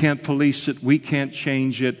 We can't police it. We can't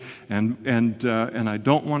change it. And I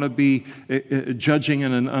don't want to be judging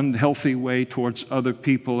in an unhealthy way towards other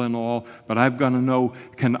people and all, but I've got to know,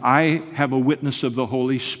 can I have a witness of the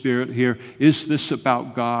Holy Spirit here? Is this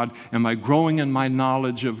about God? Am I growing in my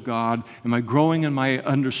knowledge of God? Am I growing in my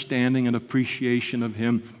understanding and appreciation of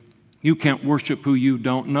Him? You can't worship who you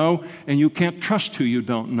don't know, and you can't trust who you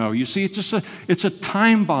don't know. You see, it's a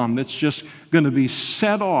time bomb that's just going to be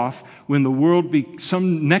set off when the world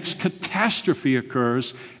some next catastrophe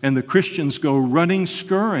occurs, and the Christians go running,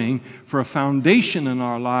 scurrying for a foundation in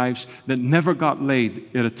our lives that never got laid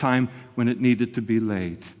at a time when it needed to be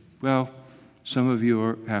laid. Well, some of you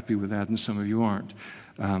are happy with that, and some of you aren't.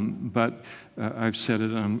 But I've said it,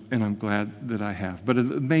 and I'm glad that I have. But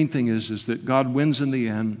the main thing is that God wins in the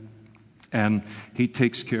end. And he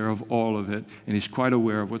takes care of all of it, and he's quite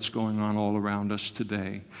aware of what's going on all around us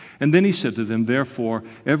today. And then he said to them, therefore,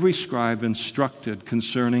 every scribe instructed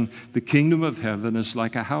concerning the kingdom of heaven is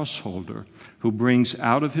like a householder who brings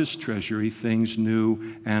out of his treasury things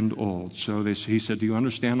new and old. So he said, do you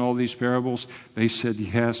understand all these parables? They said,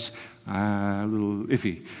 yes. A little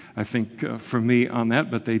iffy, I think, for me on that,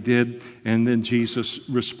 but they did. And then Jesus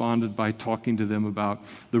responded by talking to them about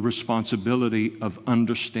the responsibility of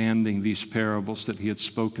understanding these parables that he had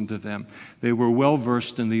spoken to them. They were well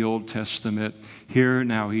versed in the Old Testament. Here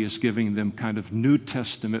now he is giving them kind of New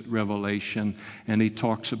Testament revelation, and he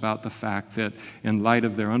talks about the fact that in light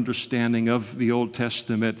of their understanding of the Old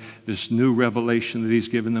Testament, this new revelation that he's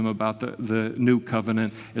given them about the new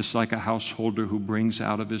covenant is like a householder who brings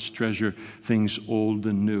out of his treasure things old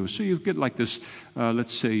and new. So you get like this,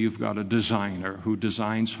 let's say you've got a designer who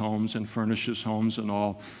designs homes and furnishes homes and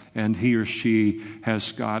all, and he or she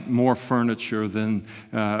has got more furniture than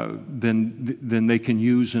they can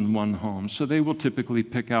use in one home. So they will typically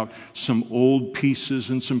pick out some old pieces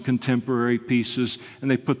and some contemporary pieces, and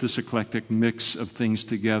they put this eclectic mix of things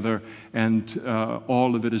together, and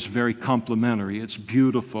all of it is very complementary. It's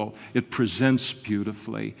beautiful. It presents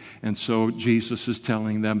beautifully. And so Jesus is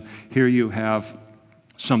telling them, here you have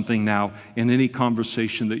something now in any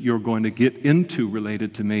conversation that you're going to get into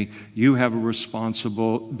related to me, you have a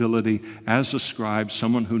responsibility as a scribe,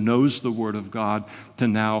 someone who knows the Word of God, to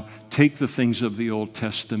now take the things of the Old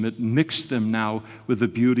Testament, mix them now with the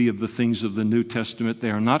beauty of the things of the New Testament.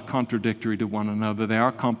 They are not contradictory to one another. They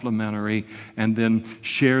are complementary, and then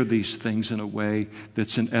share these things in a way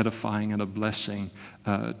that's an edifying and a blessing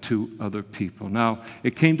to other people. Now,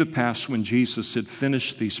 it came to pass when Jesus had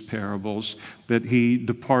finished these parables that he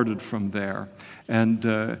departed from there.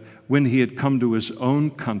 And when he had come to his own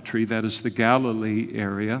country, that is the Galilee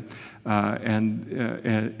area,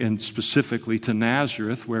 and specifically to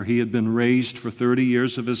Nazareth, where he had been raised for 30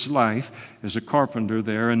 years of his life as a carpenter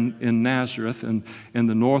there in Nazareth and in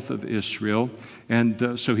the north of Israel.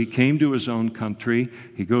 And so he came to his own country.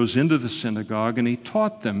 He goes into the synagogue, and he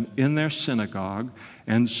taught them in their synagogue.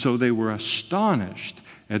 And so they were astonished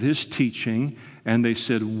at his teaching, and they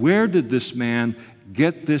said, where did this man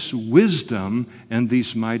get this wisdom and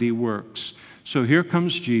these mighty works? So here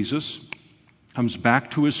comes Jesus, comes back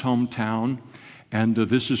to his hometown, and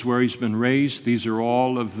this is where he's been raised. These are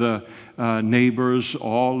all of the neighbors,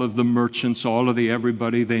 all of the merchants, all of the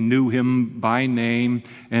everybody. They knew him by name,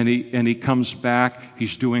 and he comes back.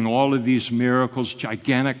 He's doing all of these miracles.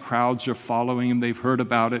 Gigantic crowds are following him. They've heard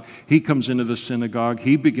about it. He comes into the synagogue.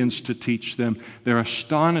 He begins to teach them. They're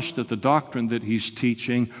astonished at the doctrine that he's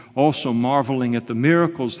teaching, also marveling at the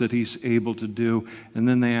miracles that he's able to do. And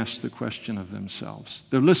then they ask the question of themselves.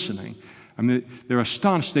 They're listening. I mean, they're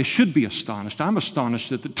astonished. They should be astonished. I'm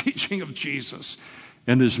astonished at the teaching of Jesus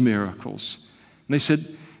and his miracles. And they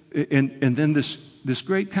said, and then this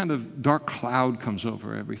great kind of dark cloud comes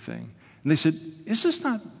over everything. And they said, is this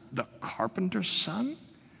not the carpenter's son?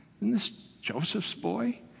 Isn't this Joseph's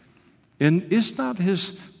boy? And is not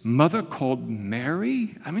his mother called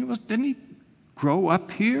Mary? I mean, didn't he grow up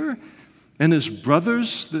here? And his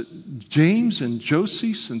brothers, James and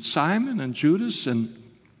Joses and Simon and Judas and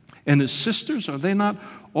his sisters, are they not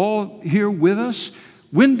all here with us?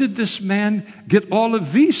 When did this man get all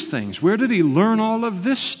of these things? Where did he learn all of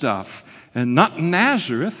this stuff? And not in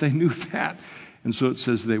Nazareth, they knew that. And so it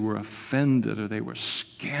says they were offended, or they were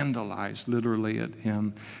scandalized, literally, at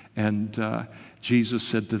him. And Jesus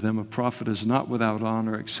said to them, a prophet is not without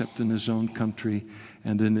honor except in his own country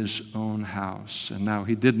and in his own house. And now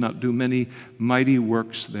he did not do many mighty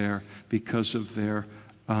works there because of their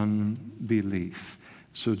unbelief.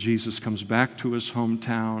 So Jesus comes back to his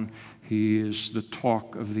hometown. He is the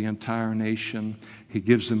talk of the entire nation. He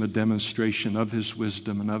gives them a demonstration of his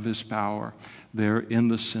wisdom and of his power there in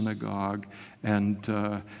the synagogue. And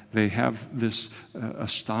they have this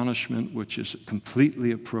astonishment, which is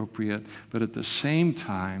completely appropriate. But at the same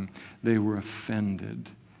time, they were offended.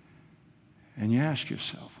 And you ask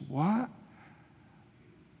yourself, what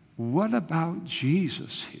about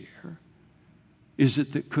Jesus here is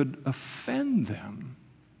it that could offend them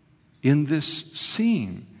in this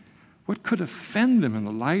scene? What could offend them in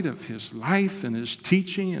the light of his life and his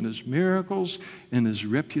teaching and his miracles and his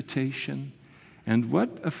reputation? And what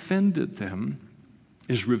offended them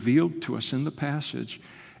is revealed to us in the passage,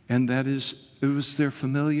 and that is, it was their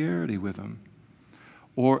familiarity with him,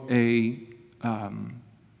 or a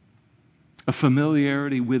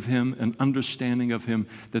familiarity with him, an understanding of him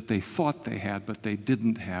that they thought they had, but they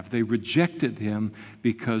didn't have. They rejected him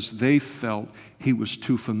because they felt he was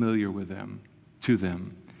too familiar with them, to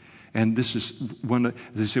them. And this is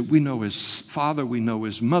they said, we know his father, we know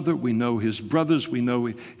his mother, we know his brothers, we know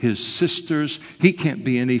his sisters. He can't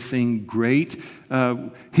be anything great.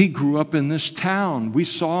 He grew up in this town. We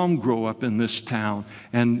saw him grow up in this town.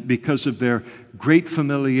 And because of their great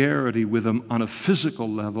familiarity with him on a physical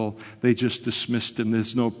level, they just dismissed him.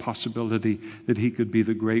 There's no possibility that he could be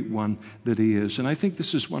the great one that he is. And I think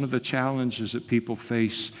this is one of the challenges that people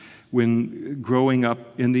face when growing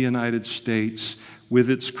up in the United States with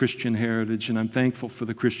its Christian heritage, and I'm thankful for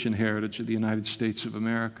the Christian heritage of the United States of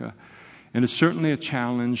America. And it's certainly a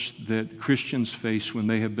challenge that Christians face when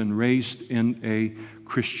they have been raised in a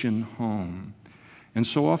Christian home. And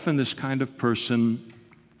so often this kind of person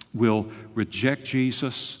will reject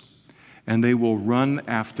Jesus, and they will run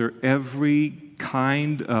after every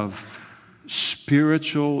kind of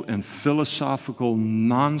spiritual and philosophical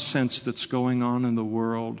nonsense that's going on in the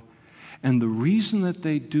world. And the reason that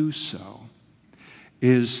they do so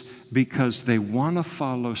is because they want to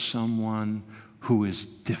follow someone who is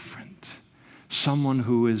different, someone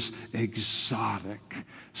who is exotic,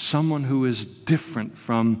 someone who is different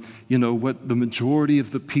from, what the majority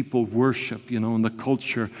of the people worship, in the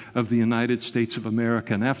culture of the United States of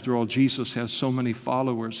America. And after all, Jesus has so many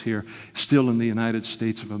followers here still in the United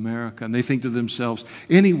States of America. And they think to themselves,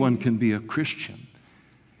 anyone can be a Christian.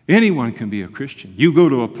 Anyone can be a Christian. You go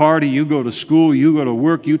to a party, you go to school, you go to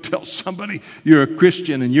work, you tell somebody you're a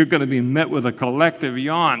Christian, and you're going to be met with a collective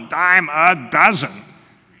yawn, dime a dozen.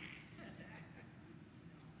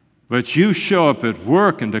 But you show up at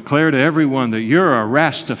work and declare to everyone that you're a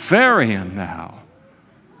Rastafarian now.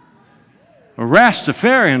 A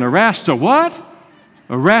Rastafarian, a Rasta what?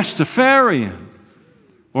 A Rastafarian.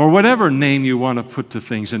 Or whatever name you want to put to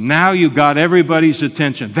things. And now you got everybody's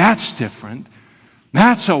attention. That's different.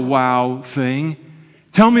 That's a wow thing.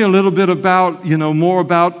 Tell me a little bit about, more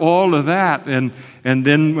about all of that. And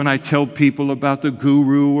then when I tell people about the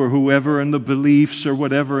guru or whoever and the beliefs or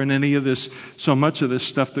whatever and any of this, so much of this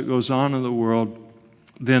stuff that goes on in the world,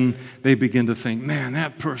 then they begin to think, man,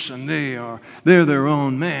 that person, they're their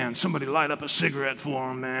own man. Somebody light up a cigarette for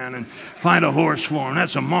them, man, and find a horse for them.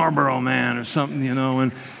 That's a Marlboro man or something,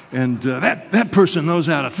 And that person knows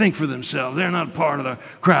how to think for themselves. They're not part of the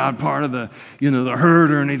crowd, part of the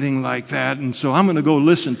herd or anything like that. And so I'm going to go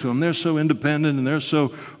listen to them. They're so independent and they're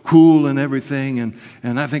so cool and everything.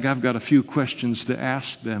 And I think I've got a few questions to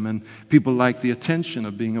ask them. And people like the attention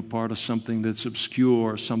of being a part of something that's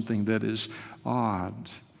obscure, something that is odd.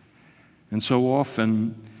 And so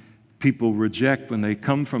often people reject when they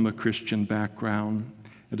come from a Christian background,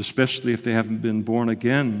 and especially if they haven't been born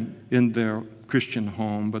again in their Christian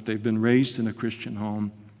home, but they've been raised in a Christian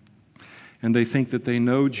home, and they think that they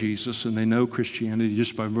know Jesus and they know Christianity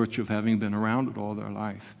just by virtue of having been around it all their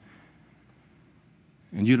life.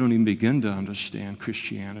 And you don't even begin to understand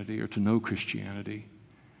Christianity or to know Christianity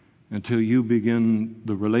until you begin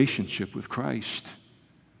the relationship with Christ.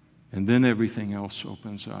 And then everything else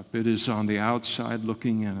opens up. It is on the outside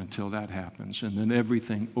looking in until that happens. And then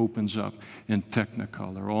everything opens up in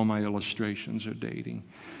Technicolor. All my illustrations are dating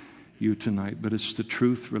you tonight, but it's the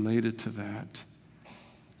truth related to that.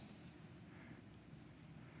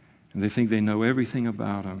 And they think they know everything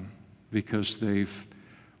about him because they've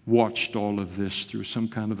watched all of this through some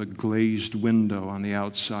kind of a glazed window on the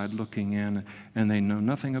outside looking in, and they know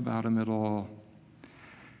nothing about him at all.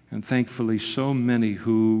 And thankfully, so many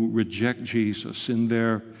who reject Jesus in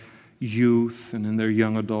their youth and in their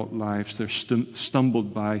young adult lives, they're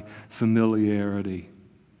stumbled by familiarity.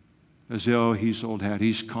 As he's old hat,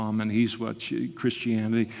 he's common, he's what?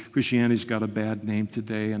 Christianity's got a bad name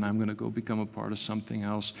today, and I'm going to go become a part of something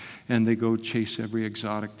else. And they go chase every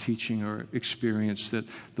exotic teaching or experience that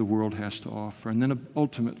the world has to offer. And then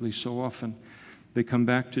ultimately, so often, they come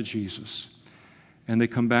back to Jesus. And they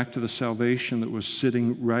come back to the salvation that was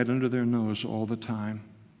sitting right under their nose all the time.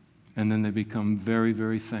 And then they become very,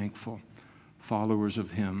 very thankful followers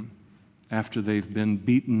of him after they've been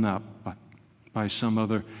beaten up by some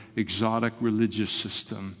other exotic religious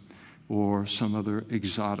system or some other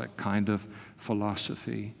exotic kind of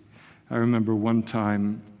philosophy. I remember one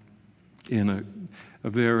time in a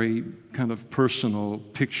very kind of personal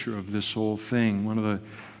picture of this whole thing, one of the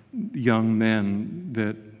young men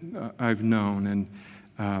that I've known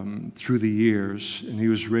and through the years, and he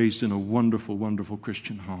was raised in a wonderful, wonderful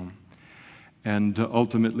Christian home. And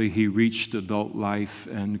ultimately, he reached adult life,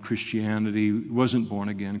 and Christianity wasn't born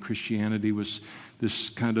again. Christianity was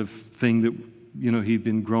this kind of thing that he'd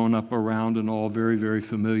been grown up around and all very, very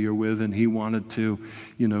familiar with, and he wanted to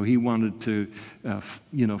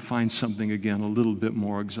find something again a little bit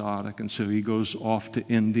more exotic. And so he goes off to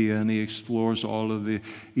India and he explores all of the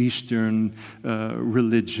Eastern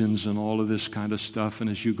religions and all of this kind of stuff. And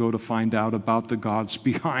as you go to find out about the gods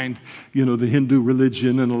behind, the Hindu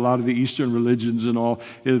religion and a lot of the Eastern religions and all,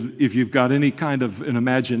 if you've got any kind of an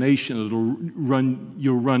imagination,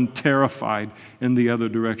 you'll run terrified in the other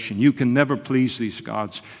direction. You can never please these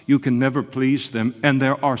gods. You can never please them. And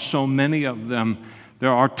there are so many of them.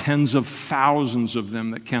 There are tens of thousands of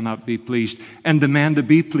them that cannot be pleased and demand to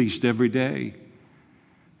be pleased every day.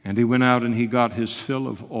 And he went out and he got his fill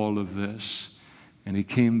of all of this. And he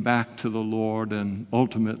came back to the Lord and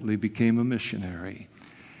ultimately became a missionary.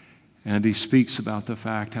 And he speaks about the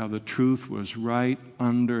fact how the truth was right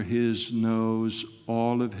under his nose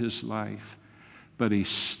all of his life, but he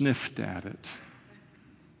sniffed at it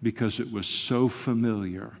because it was so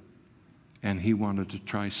familiar and he wanted to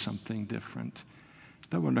try something different.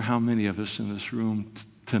 I wonder how many of us in this room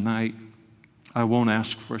tonight, I won't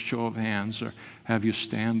ask for a show of hands or have you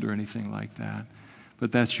stand or anything like that,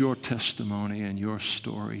 but that's your testimony and your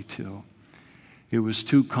story too. It was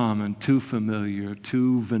too common, too familiar,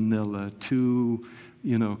 too vanilla, too,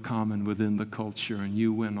 common within the culture, and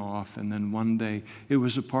you went off, and then one day it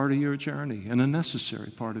was a part of your journey and a necessary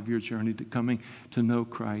part of your journey to coming to know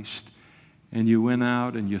Christ. And you went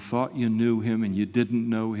out and you thought you knew him and you didn't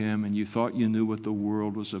know him, and you thought you knew what the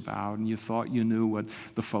world was about, and you thought you knew what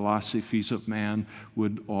the philosophies of man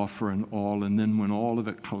would offer and all. And then when all of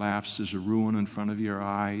it collapsed, there's a ruin in front of your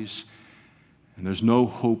eyes. And there's no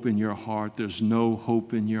hope in your heart. There's no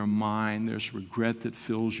hope in your mind. There's regret that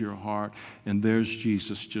fills your heart. And there's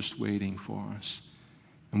Jesus just waiting for us.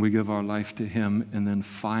 And we give our life to him, and then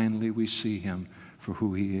finally we see him for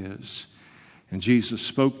who he is. And Jesus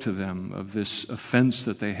spoke to them of this offense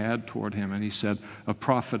that they had toward him. And he said, a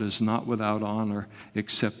prophet is not without honor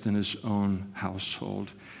except in his own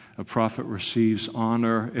household. A prophet receives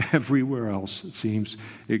honor everywhere else, it seems,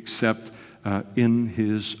 except in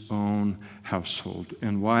his own household.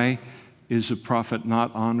 And why is a prophet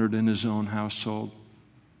not honored in his own household?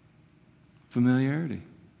 Familiarity.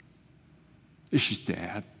 It's just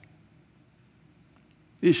dad.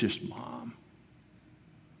 It's just mom.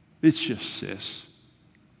 It's just sis.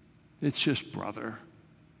 It's just brother.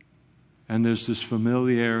 And there's this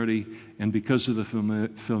familiarity, and because of the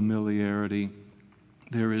familiarity,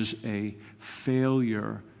 there is a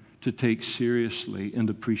failure to take seriously and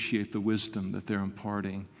appreciate the wisdom that they're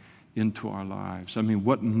imparting into our lives. I mean,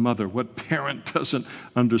 what mother, what parent doesn't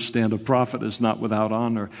understand a prophet is not without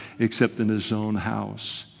honor except in his own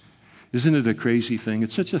house? Isn't it a crazy thing?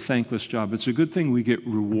 It's such a thankless job. It's a good thing we get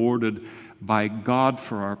rewarded by God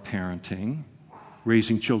for our parenting,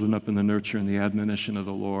 raising children up in the nurture and the admonition of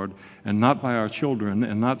the Lord, and not by our children,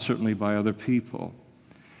 and not certainly by other people.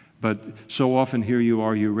 But so often here you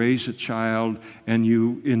are, you raise a child and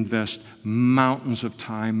you invest mountains of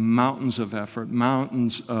time, mountains of effort,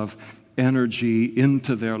 mountains of energy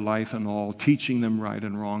into their life and all, teaching them right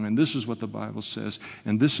and wrong. And this is what the Bible says,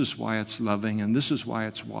 and this is why it's loving, and this is why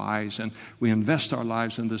it's wise. And we invest our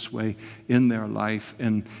lives in this way in their life,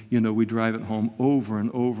 and we drive it home over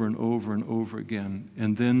and over and over and over again.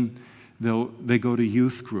 And then they go to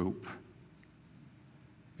youth group.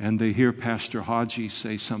 And they hear Pastor Haji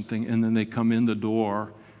say something, and then they come in the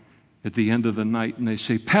door at the end of the night and they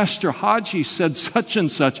say, Pastor Haji said such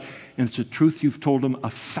and such, and it's a truth you've told him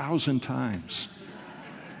 1,000 times.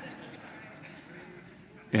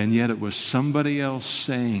 And yet it was somebody else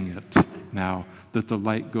saying it now that the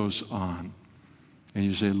light goes on. And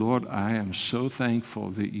you say, Lord, I am so thankful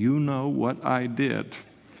that you know what I did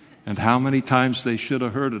and how many times they should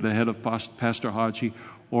have heard it ahead of Pastor Haji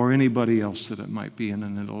or anybody else that it might be in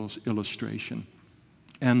an illustration.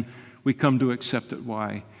 And we come to accept it.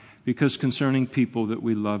 Why? Because concerning people that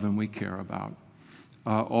we love and we care about,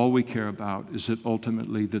 all we care about is that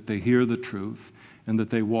ultimately that they hear the truth and that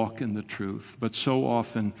they walk in the truth. But so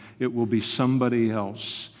often it will be somebody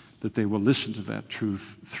else that they will listen to that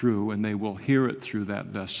truth through, and they will hear it through that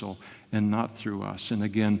vessel and not through us. And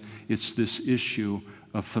again, it's this issue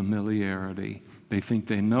of familiarity. They think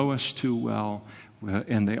they know us too well,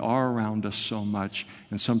 and they are around us so much,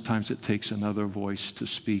 and sometimes it takes another voice to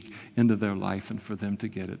speak into their life and for them to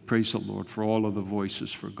get it. Praise the Lord for all of the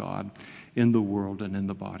voices for God in the world and in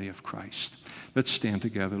the body of Christ. Let's stand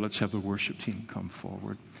together. Let's have the worship team come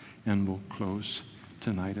forward, and we'll close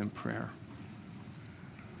tonight in prayer.